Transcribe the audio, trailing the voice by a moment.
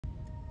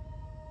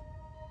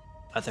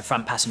I was the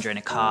front passenger in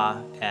a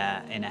car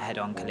in a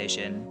head-on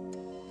collision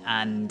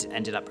and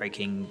ended up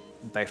breaking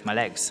both my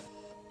legs.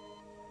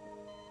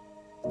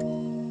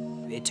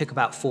 It took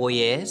about 4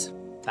 years,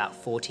 about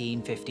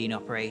 14, 15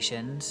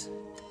 operations.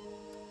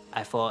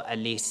 I thought at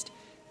least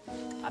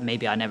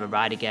maybe I'll never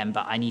ride again,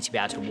 but I need to be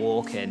able to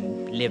walk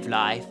and live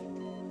life.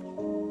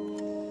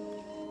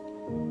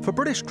 For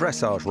British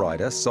dressage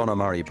rider Sonnar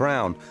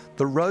Murray-Brown,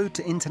 the road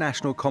to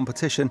international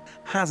competition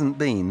hasn't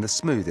been the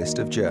smoothest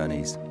of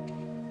journeys.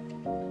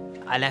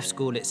 I left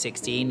school at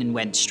 16 and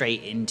went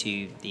straight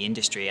into the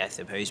industry, I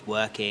suppose,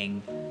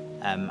 working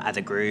as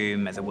a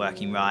groom, as a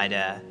working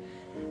rider,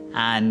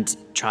 and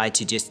tried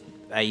to just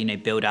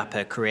build up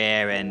a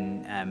career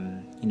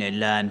and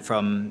learn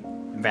from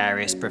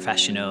various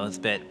professionals.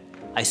 But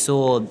I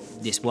saw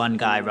this one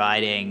guy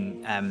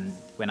riding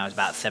when I was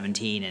about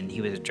 17, and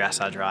he was a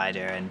dressage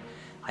rider, and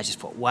I just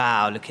thought,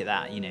 wow, look at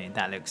that,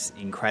 that looks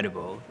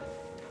incredible.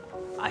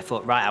 I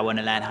thought, right, I want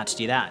to learn how to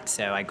do that.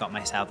 So I got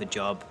myself a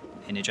job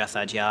in a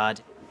dressage yard.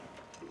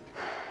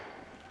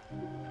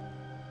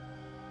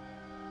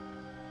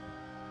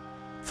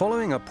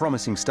 Following a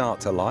promising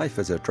start to life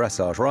as a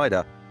dressage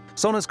rider,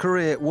 Sonnar's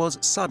career was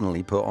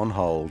suddenly put on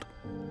hold.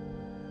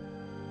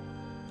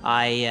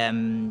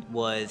 I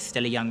was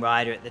still a young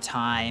rider at the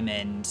time,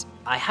 and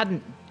I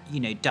hadn't,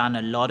 done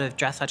a lot of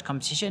dressage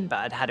competition, but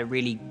I'd had a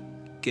really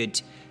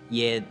good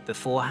year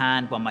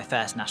beforehand, won my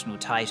first national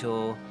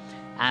title,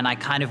 and I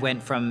kind of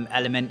went from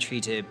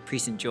elementary to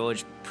Pre-St.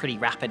 George pretty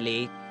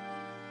rapidly.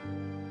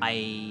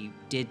 I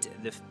did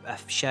a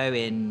show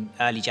in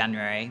early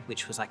January,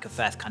 which was like a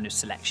first kind of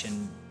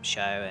selection show,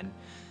 and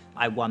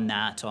I won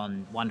that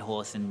on one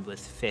horse and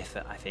was fifth,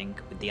 I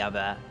think, with the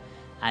other.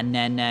 And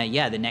then,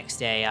 the next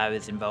day I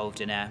was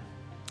involved I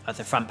was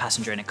the front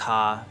passenger in a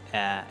car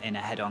in a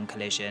head-on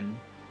collision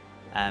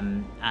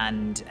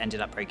and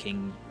ended up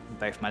breaking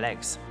both my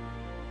legs.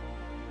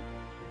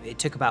 It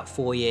took about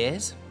 4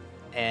 years,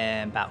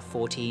 about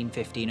 14,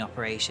 15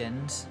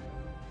 operations.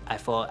 I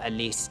thought at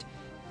least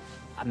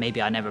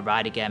maybe I'll never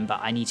ride again, but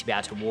I need to be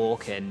able to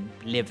walk and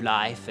live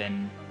life.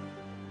 And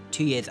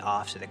 2 years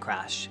after the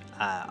crash,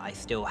 I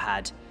still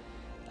had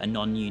a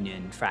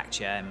non-union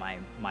fracture in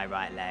my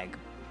right leg.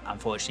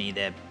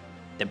 Unfortunately,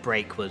 the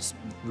break was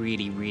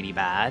really, really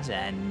bad,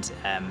 and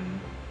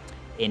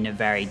in a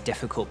very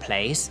difficult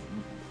place,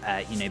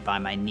 by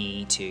my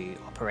knee to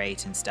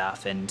operate and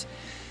stuff. And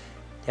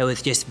there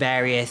was just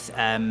various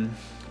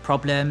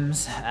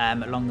problems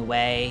along the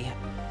way.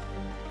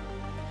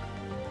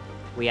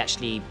 We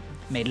actually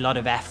made a lot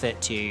of effort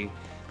to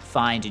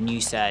find a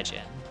new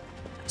surgeon.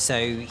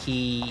 So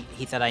he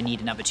said I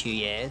need another 2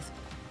 years.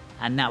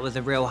 And that was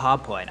a real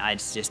hard point. I'd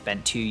just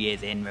spent 2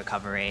 years in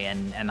recovery,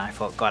 and I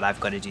thought, God, I've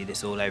got to do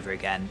this all over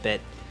again. But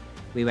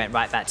we went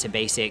right back to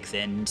basics,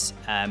 and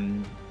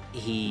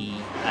he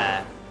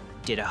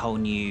did a whole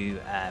new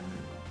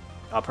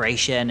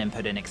operation and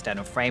put an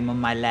external frame on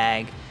my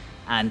leg,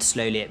 and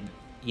slowly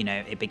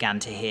it began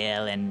to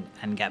heal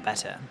and get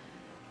better.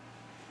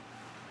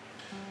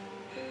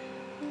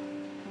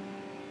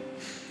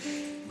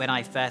 When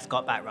I first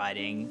got back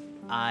riding,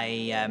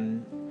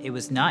 it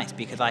was nice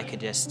because I could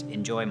just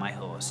enjoy my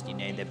horse.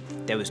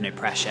 There was no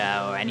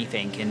pressure or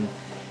anything, and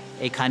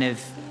it kind of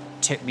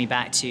took me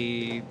back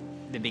to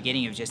the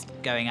beginning of just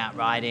going out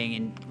riding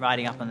and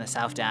riding up on the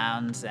South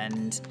Downs,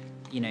 and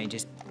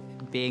just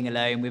being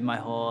alone with my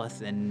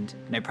horse and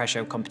no pressure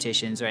of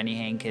competitions or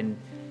anything. And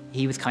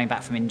he was coming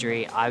back from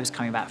injury, I was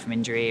coming back from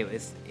injury.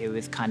 It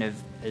was kind of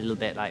a little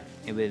bit like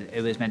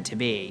it was meant to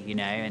be,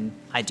 And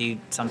I do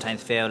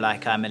sometimes feel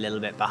like I'm a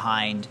little bit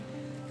behind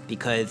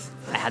because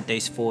I had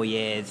those 4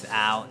 years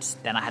out.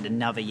 Then I had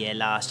another year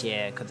last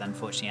year because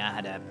unfortunately I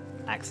had an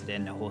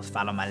accident. A horse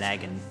fell on my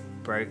leg and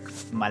broke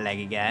my leg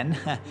again.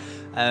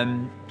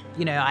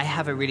 I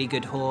have a really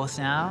good horse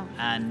now,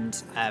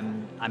 and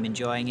I'm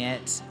enjoying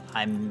it.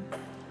 I'm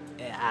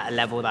at a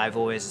level that I've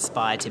always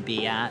aspired to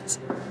be at.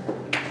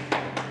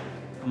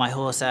 My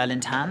horse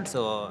Erland Hans,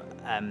 or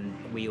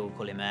we all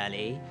call him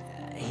Early,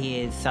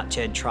 he is such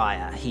a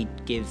trier. He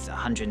gives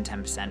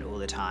 110% all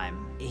the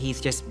time.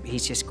 He's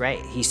just great.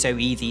 He's so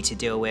easy to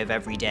deal with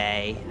every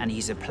day, and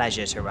he's a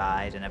pleasure to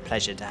ride and a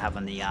pleasure to have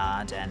on the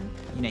yard. And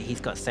he's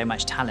got so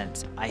much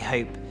talent. I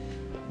hope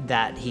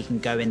that he can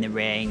go in the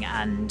ring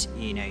and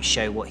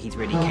show what he's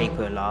really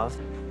capable of.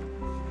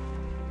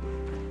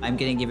 I'm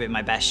going to give it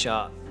my best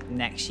shot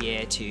next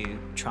year to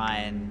try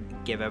and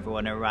give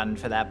everyone a run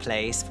for that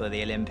place for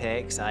the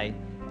Olympics. I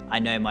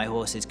know my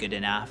horse is good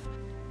enough.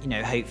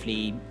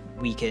 Hopefully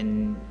we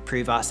can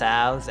prove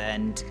ourselves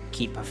and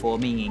keep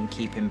performing and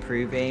keep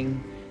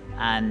improving,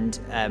 and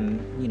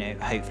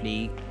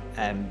hopefully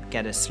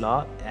get a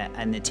slot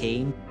in the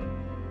team.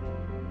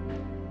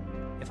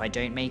 If I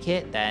don't make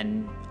it,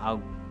 then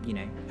I'll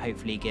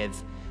hopefully give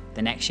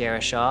the next year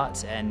a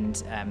shot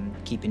and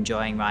keep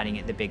enjoying riding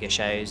at the bigger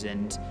shows.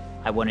 And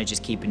I want to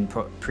just keep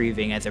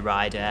improving as a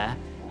rider,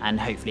 and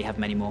hopefully have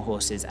many more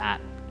horses at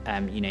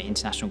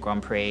International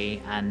Grand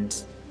Prix,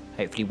 and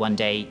hopefully one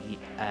day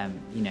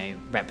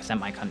represent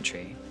my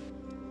country.